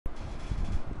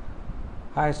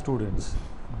Hi students,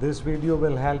 this video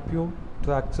will help you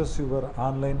to access your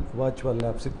online virtual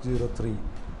lab 603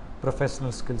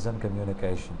 professional skills and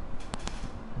communication.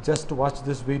 Just watch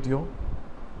this video.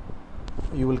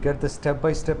 You will get the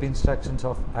step-by-step instructions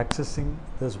of accessing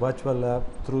this virtual lab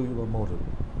through your MOODLE.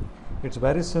 It's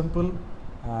very simple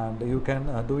and you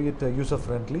can do it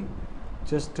user-friendly.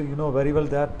 Just you know very well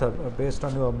that based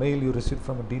on your mail you received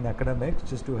from Dean Academics,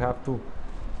 just you have to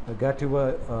get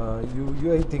your I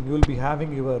think you will be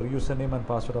having your username and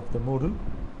password of the MOODLE.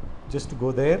 Just to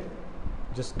go there,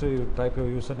 just to type your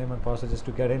username and password just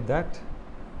to get in that.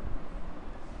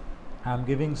 I am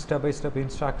giving step-by-step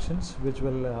instructions which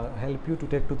will help you to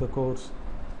take to the course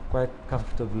quite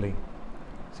comfortably.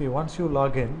 See, once you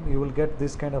log in, you will get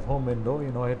this kind of home window,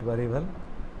 you know it very well,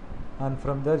 and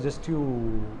from there just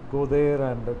you go there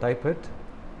and type it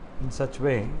in such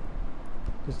way,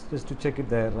 just to check it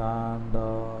there, and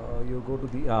you go to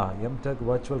the MTech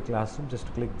virtual classroom,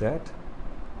 just click that.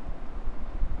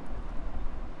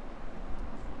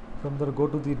 From there go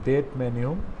to the date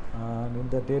menu, and in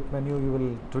the date menu you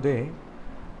will today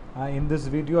in this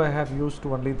video I have used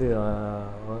only the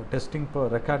testing for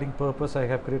recording purpose. I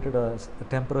have created a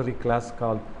temporary class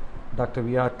called Dr.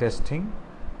 VR testing.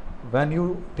 When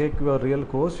you take your real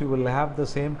course, you will have the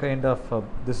same kind of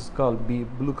this is called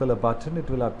blue color button. It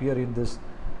will appear in this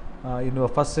in your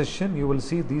first session. You will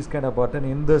see these kind of button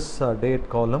in this date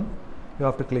column. You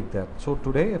have to click that. So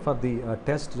today for the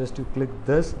test, just you click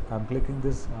this. I'm clicking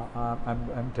this.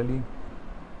 I'm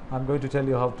going to tell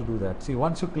you how to do that. See,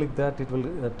 once you click that, it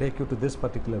will take you to this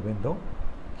particular window.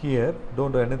 Here,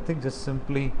 don't do anything. Just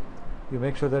simply you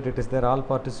make sure that it is there. All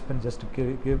participants, just to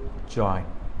give join.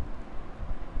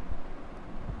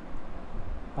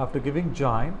 After giving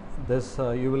join, this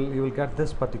you will get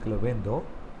this particular window.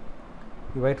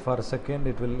 You wait for a second.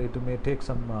 It may take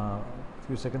some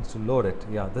few seconds to load it.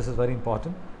 Yeah, this is very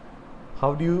important.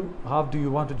 How do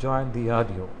you want to join the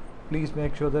audio? Please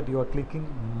make sure that you are clicking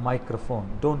microphone.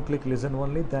 Don't click listen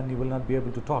only, then you will not be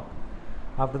able to talk.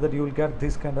 After that you will get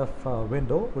this kind of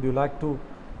window. Would you like to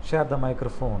share the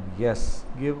microphone? Yes.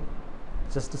 Give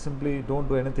just simply, don't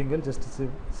do anything else, just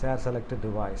share selected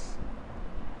device.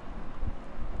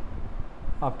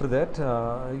 After that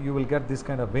you will get this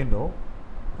kind of window,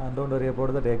 and don't worry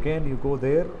about that. Again you go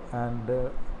there and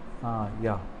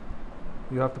yeah,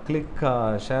 you have to click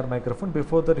share microphone.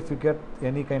 Before that, if you get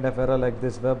any kind of error like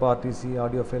this, WebRTC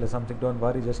audio fail or something, don't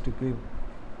worry, just to give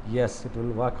yes, it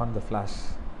will work on the flash.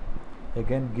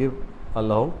 Again give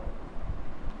allow.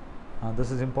 This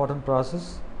is important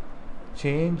process.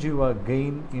 Change your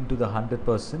gain into the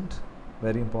 100%,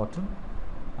 very important,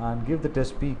 and give the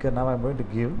test speaker. Now I'm going to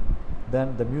give,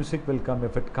 then the music will come.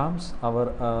 If it comes,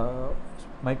 our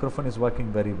microphone is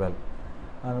working very well.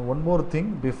 And one more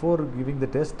thing, before giving the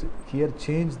test, here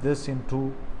change this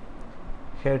into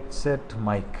headset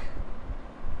mic,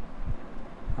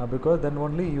 because then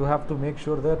only you have to make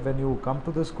sure that when you come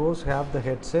to this course, have the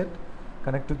headset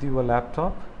connected to your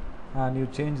laptop, and you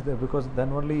change because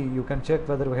then only you can check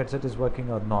whether your headset is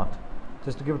working or not.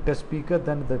 Just to give test speaker,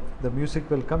 then the music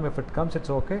will come. If it comes,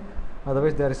 it's okay.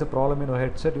 Otherwise there is a problem in your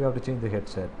headset, you have to change the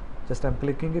headset. Just I'm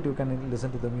clicking it, you can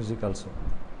listen to the music also.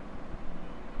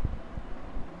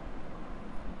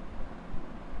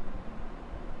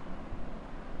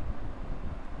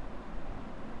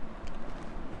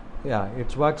 Yeah,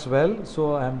 it works well,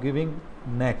 so I am giving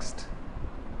next.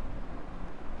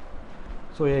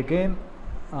 So again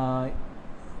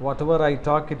whatever I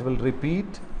talk, it will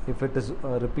repeat. If it is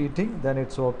repeating, then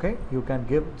it's okay, you can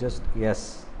give just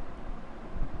yes.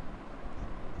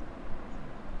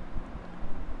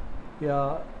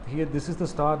 Yeah, here this is the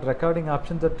start recording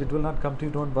option, that it will not come to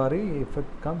you, don't worry. If it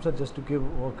comes, just to give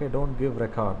okay, don't give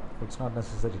record, it's not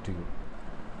necessary to you.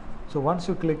 So once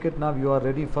you click it, now you are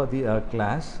ready for the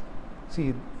class.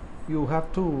 See, you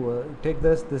have to take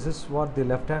this is what the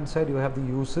left hand side, you have the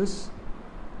uses.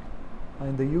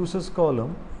 In the users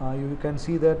column you can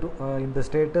see that in the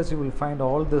status you will find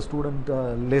all the student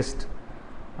list,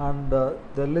 and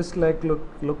the list like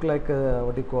look like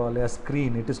what you call a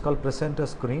screen. It is called presenter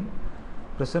screen.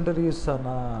 Presenter is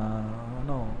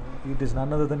no, it is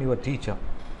none other than your teacher.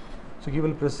 So he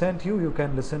will present you, you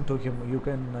can listen to him, you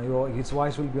can his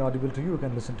voice will be audible to you, you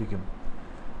can listen to him.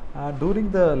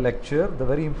 During the lecture, the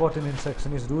very important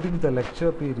instruction is, during the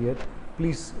lecture period,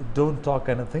 please don't talk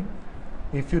anything.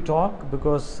 If you talk,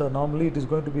 because normally it is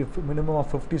going to be minimum of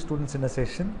 50 students in a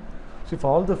session, so if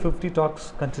all the 50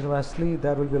 talks continuously,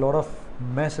 there will be a lot of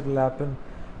mess it will happen.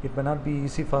 It may not be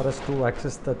easy for us to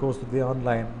access the course to the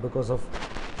online because of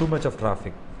too much of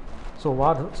traffic. So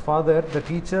what for that, the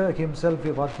teacher himself,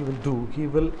 what he will do, he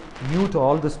will mute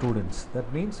all the students.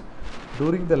 That means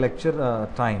during the lecture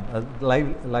time,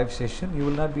 live session, you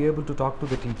will not be able to talk to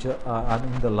the teacher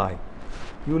in the live.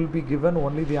 You will be given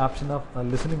only the option of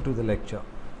listening to the lecture.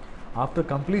 After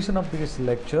completion of this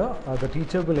lecture, the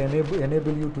teacher will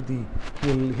enable you to the,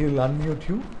 he will unmute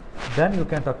you, then you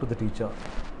can talk to the teacher.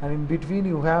 And in between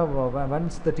you have,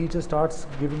 once the teacher starts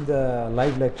giving the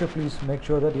live lecture, please make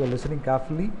sure that you are listening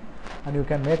carefully, and you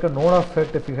can make a note of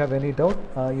it. If you have any doubt,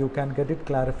 you can get it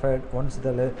clarified once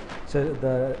the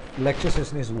lecture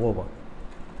session is over.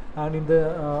 And in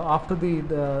the after the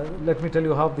let me tell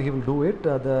you how he will do it.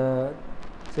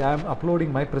 See, I am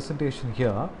uploading my presentation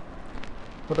here,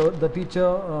 but the teacher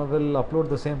will upload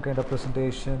the same kind of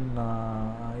presentation.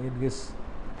 It is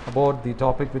about the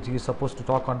topic which he is supposed to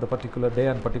talk on the particular day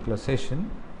and particular session,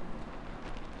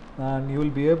 and you will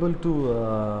be able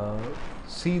to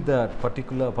see that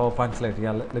particular PowerPoint slide.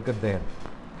 Yeah, look at there.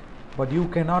 But you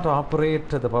cannot operate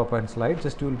the PowerPoint slide.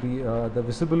 Just you will be the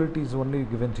visibility is only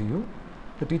given to you.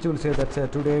 The teacher will say that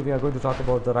today we are going to talk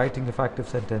about the writing effective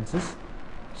sentences.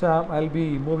 So I'll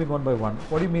be moving on by one.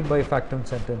 What do you mean by effective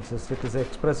sentences? It is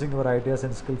expressing your ideas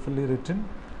in skillfully written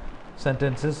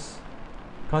sentences,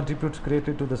 contributes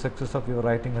greatly to the success of your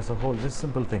writing as a whole. This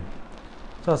simple thing.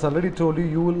 So as I already told you,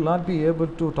 you will not be able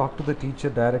to talk to the teacher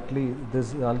directly.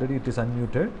 This already it is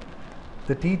unmuted.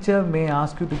 The teacher may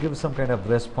ask you to give some kind of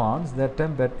response. That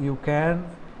time, but you can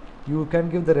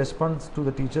give the response to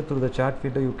the teacher through the chat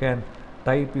window. You can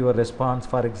type your response.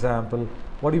 For example,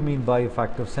 what do you mean by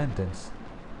effective sentence?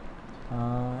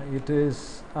 It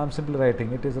is, I'm simply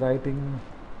writing. It is writing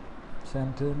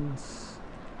sentence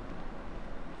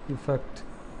effect.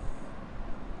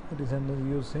 It is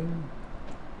using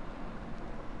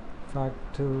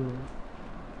effective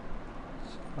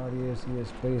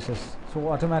phrases. So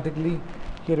automatically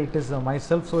here it is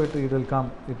myself. So it will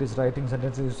come. It is writing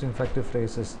sentences using effective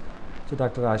phrases. So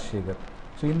Dr. Rajshekhar.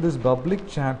 So in this public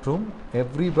chat room,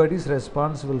 everybody's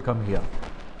response will come here.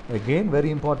 Again,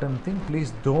 very important thing,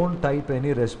 please don't type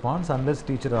any response unless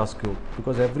teacher asks you,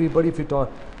 because everybody, if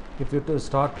you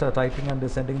start typing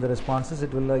and sending the responses,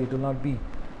 it will not be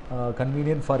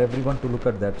convenient for everyone to look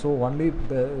at that. So only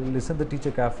listen the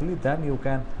teacher carefully, then you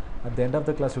can, at the end of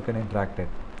the class, you can interact it.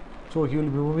 So he will be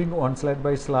moving on slide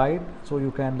by slide, so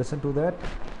you can listen to that,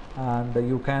 and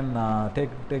you can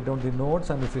take down the notes,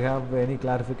 and if you have any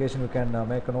clarification, you can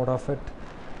make a note of it,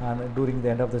 and during the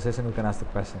end of the session, you can ask the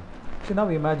question. So now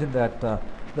imagine that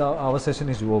our session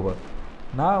is over.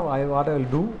 Now what I will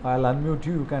do, I will unmute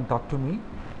you, you can talk to me.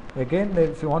 Again,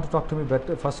 if you want to talk to me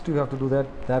better, first you have to do that.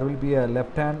 There will be a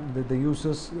left hand, the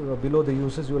users, below the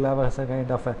users, you will have a kind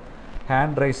of a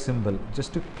hand raise symbol.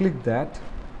 Just to click that,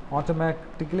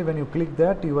 automatically when you click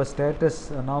that, your status,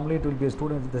 normally it will be a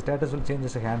student, the status will change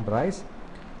as a hand rise.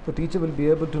 So teacher will be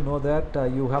able to know that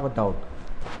you have a doubt.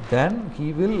 Then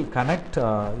he will connect,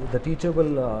 the teacher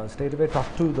will straight away talk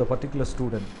to the particular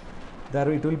student.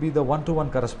 There it will be the one-to-one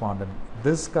correspondent.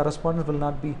 This correspondent will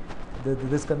not be,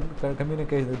 this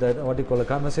communication, what you call a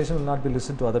conversation will not be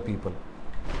listened to other people.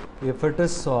 If it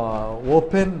is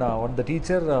open, when the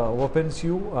teacher opens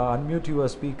you, unmute your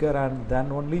speaker, and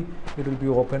then only it will be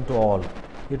open to all.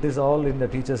 It is all in the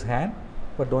teacher's hand,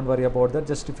 but don't worry about that.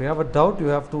 Just if you have a doubt, you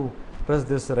have to press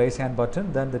this raise hand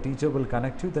button, then the teacher will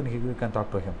connect you, then you can talk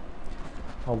to him.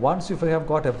 Once if you have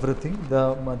got everything,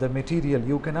 the material,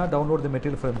 you cannot download the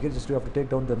material from here, just you have to take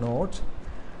down the notes.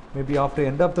 Maybe after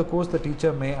end of the course, the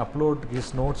teacher may upload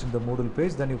his notes in the MOODLE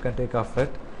page, then you can take off it.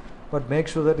 But make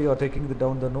sure that you are taking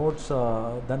down the notes,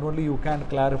 then only you can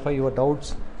clarify your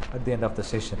doubts at the end of the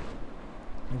session.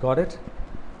 You got it?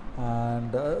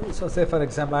 And so say for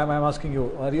example, I am asking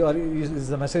you, is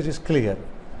the message is clear?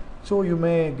 So you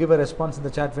may give a response in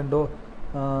the chat window,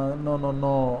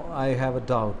 no, I have a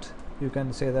doubt. You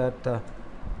can say that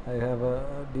I have a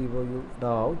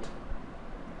doubt.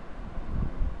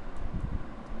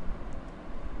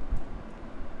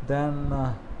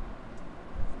 Then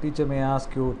teacher may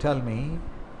ask you, tell me.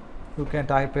 You can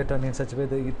type it, and in such a way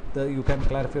that you can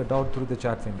clarify your doubt through the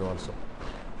chat window also,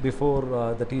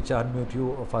 before the teacher unmute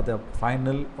you for the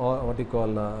final, or what you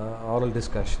call oral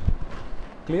discussion.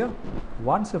 Clear?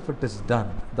 Once if it is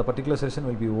done, the particular session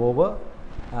will be over,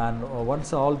 and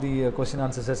once all the question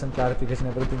answer session, clarification,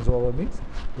 everything is over, means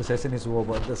the session is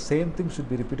over. The same thing should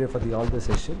be repeated for all the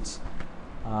sessions,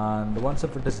 and once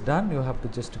if it is done, you have to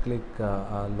just click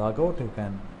log out. You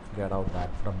can get out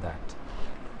from that.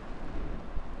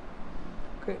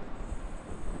 Okay.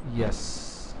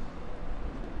 Yes,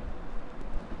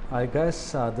 I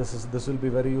guess this will be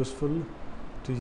very useful.